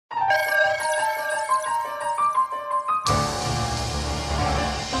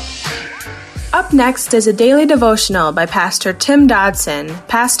Up next is a daily devotional by Pastor Tim Dodson,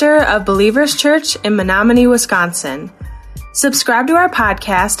 pastor of Believers Church in Menominee, Wisconsin. Subscribe to our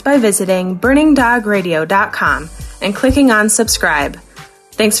podcast by visiting burningdogradio.com and clicking on subscribe.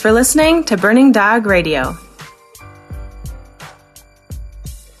 Thanks for listening to Burning Dog Radio.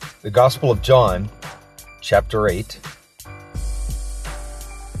 The Gospel of John, chapter 8.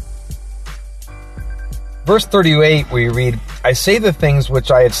 Verse 38, we read, I say the things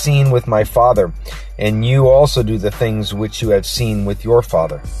which I have seen with my Father, and you also do the things which you have seen with your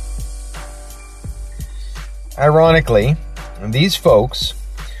father. Ironically, these folks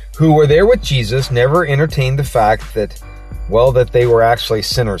who were there with Jesus never entertained the fact that they were actually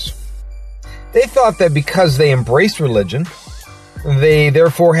sinners. They thought that because they embraced religion, they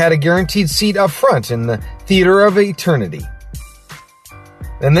therefore had a guaranteed seat up front in the theater of eternity.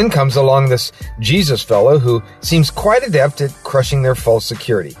 And then comes along this Jesus fellow who seems quite adept at crushing their false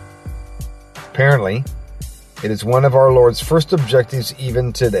security. Apparently, it is one of our Lord's first objectives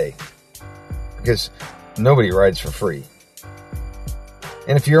even today, because nobody rides for free.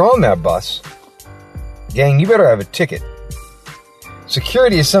 And if you're on that bus, gang, you better have a ticket.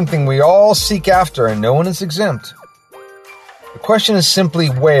 Security is something we all seek after, and no one is exempt. The question is simply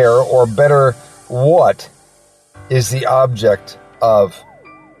where, or better, what, is the object of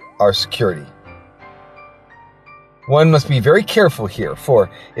our security. One must be very careful here, for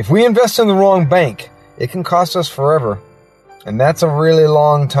if we invest in the wrong bank, it can cost us forever, and that's a really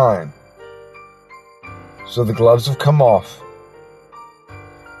long time. So the gloves have come off,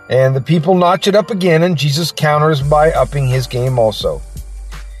 and the people notch it up again, and Jesus counters by upping his game also.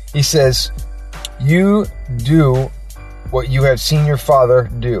 He says, you do what you have seen your father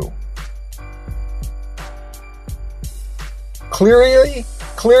do.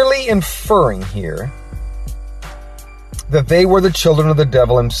 Clearly inferring here that they were the children of the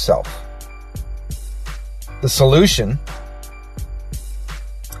devil himself. The solution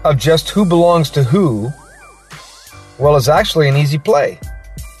of just who belongs to who, well, is actually an easy play.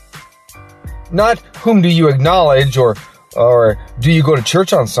 Not whom do you acknowledge or do you go to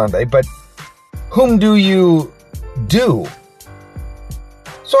church on Sunday, but whom do you do?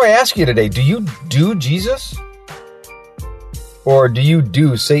 So I ask you today, do you do Jesus? Or do you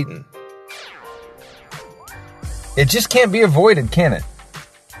do Satan? It just can't be avoided, can it?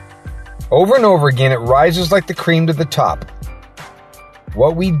 Over and over again, it rises like the cream to the top.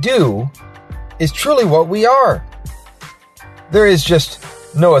 What we do is truly what we are. There is just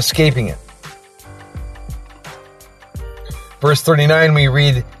no escaping it. Verse 39, we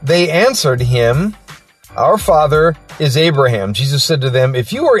read, they answered him, our father is Abraham. Jesus said to them,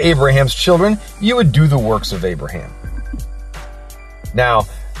 if you were Abraham's children, you would do the works of Abraham. Now,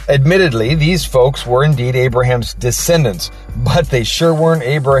 admittedly, these folks were indeed Abraham's descendants, but they sure weren't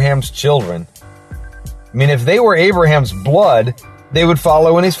Abraham's children. I mean, if they were Abraham's blood, they would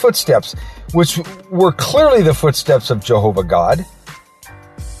follow in his footsteps, which were clearly the footsteps of Jehovah God.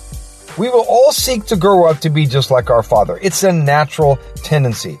 We will all seek to grow up to be just like our Father. It's a natural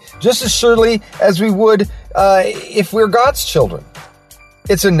tendency, just as surely as we would if we're God's children.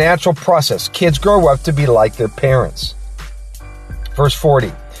 It's a natural process. Kids grow up to be like their parents. Verse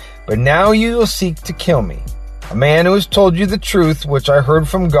 40, but now you will seek to kill me, a man who has told you the truth, which I heard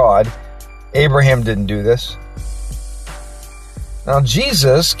from God. Abraham didn't do this. Now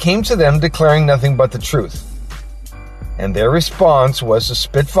Jesus came to them declaring nothing but the truth, and their response was to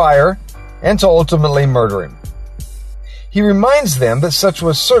spit fire and to ultimately murder him. He reminds them that such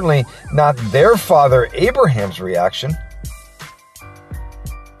was certainly not their father Abraham's reaction.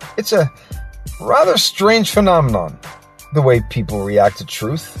 It's a rather strange phenomenon, the way people react to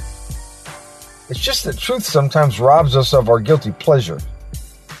truth. It's just that truth sometimes robs us of our guilty pleasure.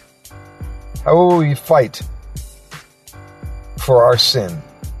 How will we fight for our sin?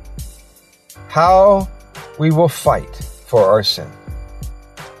 How we will fight for our sin.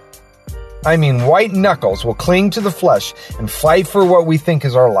 I mean, white knuckles will cling to the flesh and fight for what we think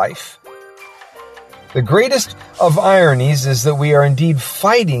is our life. The greatest of ironies is that we are indeed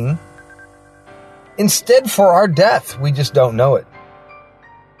fighting instead for our death. We just don't know it.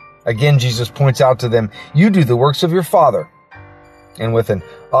 Again, Jesus points out to them, you do the works of your father. And with an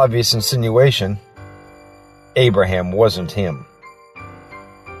obvious insinuation, Abraham wasn't him.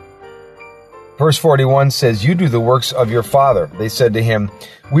 Verse 41 says, you do the works of your father. They said to him,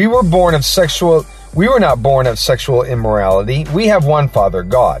 we were not born of sexual immorality. We have one Father,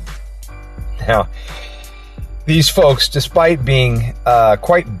 God. Now, these folks, despite being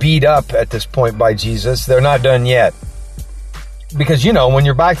quite beat up at this point by Jesus, they're not done yet. Because, when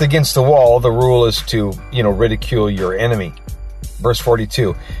you're backed against the wall, the rule is to, ridicule your enemy. Verse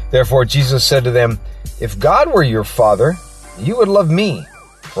 42, therefore Jesus said to them, if God were your Father, you would love me,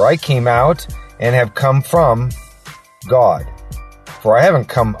 for I came out and have come from God. For I haven't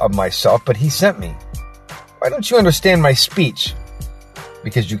come of myself, but he sent me. Why don't you understand my speech?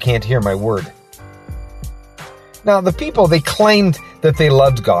 Because you can't hear my word. Now, the people, they claimed that they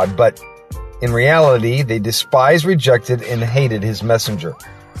loved God, but in reality, they despised, rejected, and hated his messenger,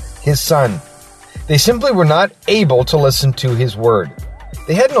 his son. They simply were not able to listen to his word.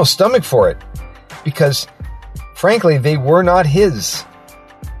 They had no stomach for it because, frankly, they were not his.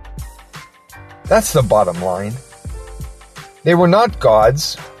 That's the bottom line. They were not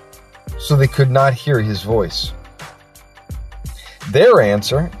God's, so they could not hear his voice. Their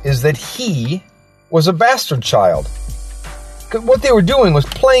answer is that he was a bastard child. What they were doing was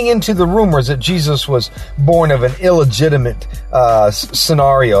playing into the rumors that Jesus was born of an illegitimate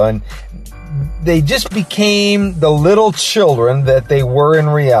scenario, and they just became the little children that they were in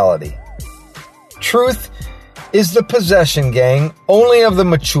reality. Truth is the possession, gang, only of the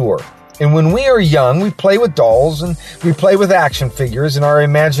mature. And when we are young, we play with dolls and we play with action figures, and our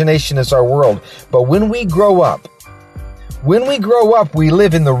imagination is our world. But when we grow up, we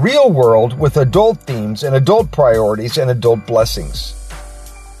live in the real world with adult themes and adult priorities and adult blessings.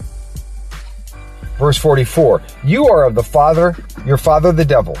 Verse 44, you are of your father the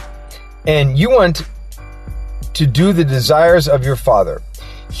devil, and you want to do the desires of your father.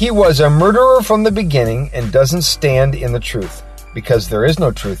 He was a murderer from the beginning and doesn't stand in the truth, because there is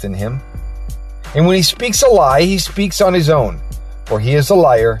no truth in him. And when he speaks a lie, he speaks on his own, for he is a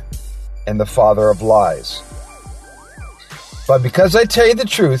liar and the father of lies. But because I tell you the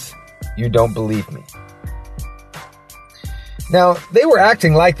truth, you don't believe me. Now, they were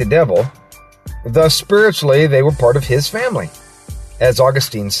acting like the devil, thus spiritually they were part of his family. As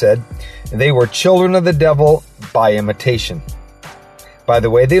Augustine said, they were children of the devil by imitation. By the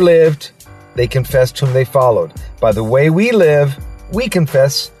way they lived, they confessed whom they followed. By the way we live, we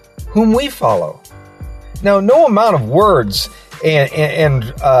confess whom we follow. Now, no amount of words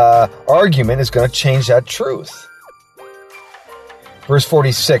and argument is going to change that truth. Verse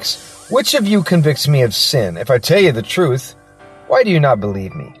 46, which of you convicts me of sin? If I tell you the truth, why do you not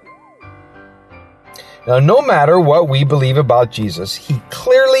believe me? Now, no matter what we believe about Jesus, he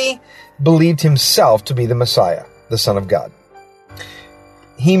clearly believed himself to be the Messiah, the Son of God.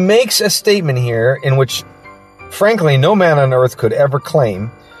 He makes a statement here in which, frankly, no man on earth could ever claim,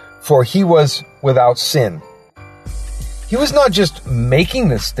 for he was without sin. He was not just making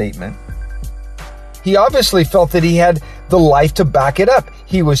this statement. He obviously felt that he had the life to back it up.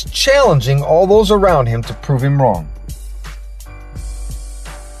 He was challenging all those around him to prove him wrong.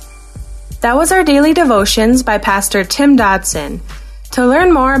 That was our daily devotions by Pastor Tim Dodson. To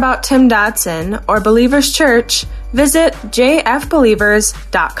learn more about Tim Dodson or Believers Church, visit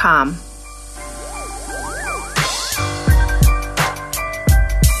jfbelievers.com.